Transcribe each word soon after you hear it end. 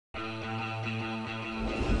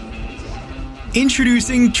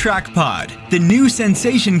Introducing Traqpod, the new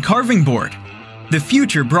sensation carving board. The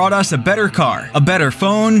future brought us a better car, a better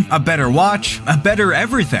phone, a better watch, a better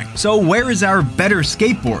everything. So where is our better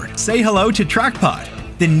skateboard? Say hello to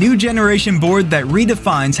Traqpod, the new generation board that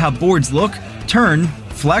redefines how boards look, turn,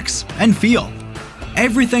 flex, and feel.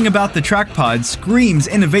 Everything about the Traqpod screams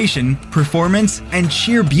innovation, performance, and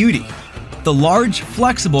sheer beauty. The large,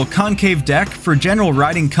 flexible concave deck for general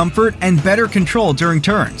riding comfort and better control during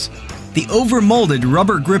turns. The over-molded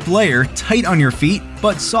rubber grip layer tight on your feet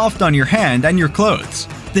but soft on your hand and your clothes.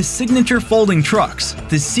 The signature folding trucks,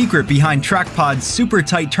 the secret behind Traqpod's super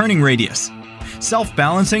tight turning radius.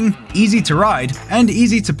 Self-balancing, easy to ride, and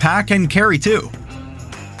easy to pack and carry too.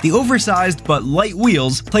 The oversized but light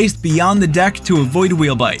wheels placed beyond the deck to avoid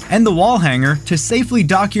wheel bite, and the wall hanger to safely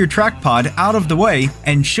dock your Traqpod out of the way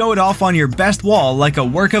and show it off on your best wall like a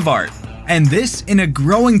work of art. And this in a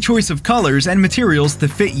growing choice of colors and materials to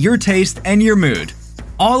fit your taste and your mood.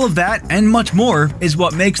 All of that and much more is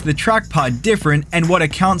what makes the Traqpod different and what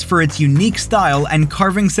accounts for its unique style and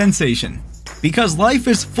carving sensation. Because life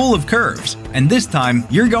is full of curves, and this time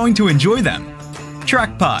you're going to enjoy them.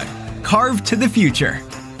 Traqpod, carved to the future.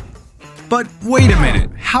 But wait a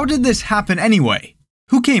minute, how did this happen anyway?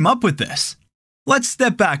 Who came up with this? Let's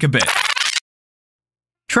step back a bit.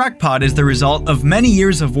 Traqpod is the result of many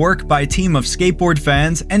years of work by a team of skateboard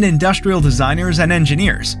fans and industrial designers and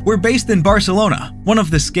engineers. We're based in Barcelona, one of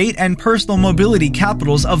the skate and personal mobility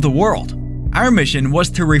capitals of the world. Our mission was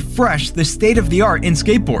to refresh the state-of-the-art in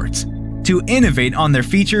skateboards, to innovate on their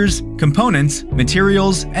features, components,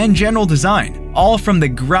 materials, and general design, all from the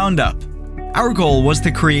ground up. Our goal was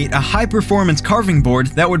to create a high-performance carving board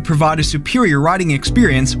that would provide a superior riding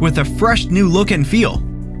experience with a fresh new look and feel.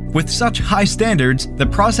 With such high standards, the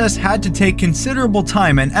process had to take considerable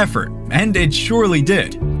time and effort, and it surely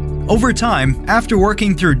did. Over time, after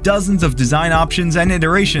working through dozens of design options and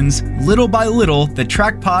iterations, little by little, the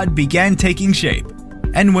Traqpod began taking shape.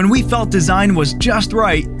 And when we felt design was just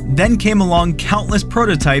right, then came along countless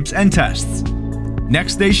prototypes and tests.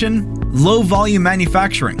 Next station, low-volume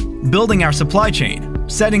manufacturing, building our supply chain,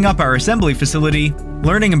 setting up our assembly facility,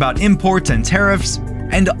 learning about imports and tariffs,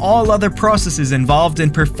 and all other processes involved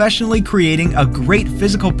in professionally creating a great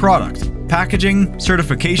physical product, packaging,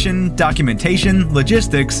 certification, documentation,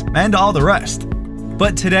 logistics, and all the rest.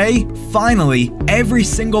 But today, finally, every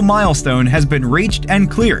single milestone has been reached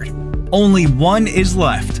and cleared. Only one is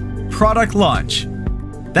left: product launch.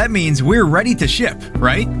 That means we're ready to ship,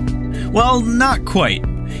 right? Well, not quite.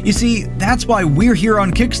 You see, that's why we're here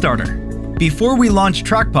on Kickstarter. Before we launch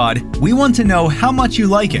Traqpod, we want to know how much you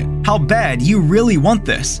like it, how bad you really want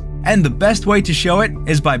this. And the best way to show it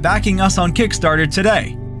is by backing us on Kickstarter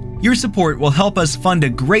today. Your support will help us fund a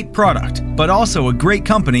great product, but also a great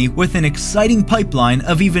company with an exciting pipeline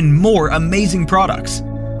of even more amazing products.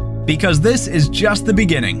 Because this is just the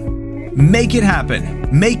beginning. Make it happen.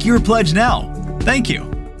 Make your pledge now. Thank you.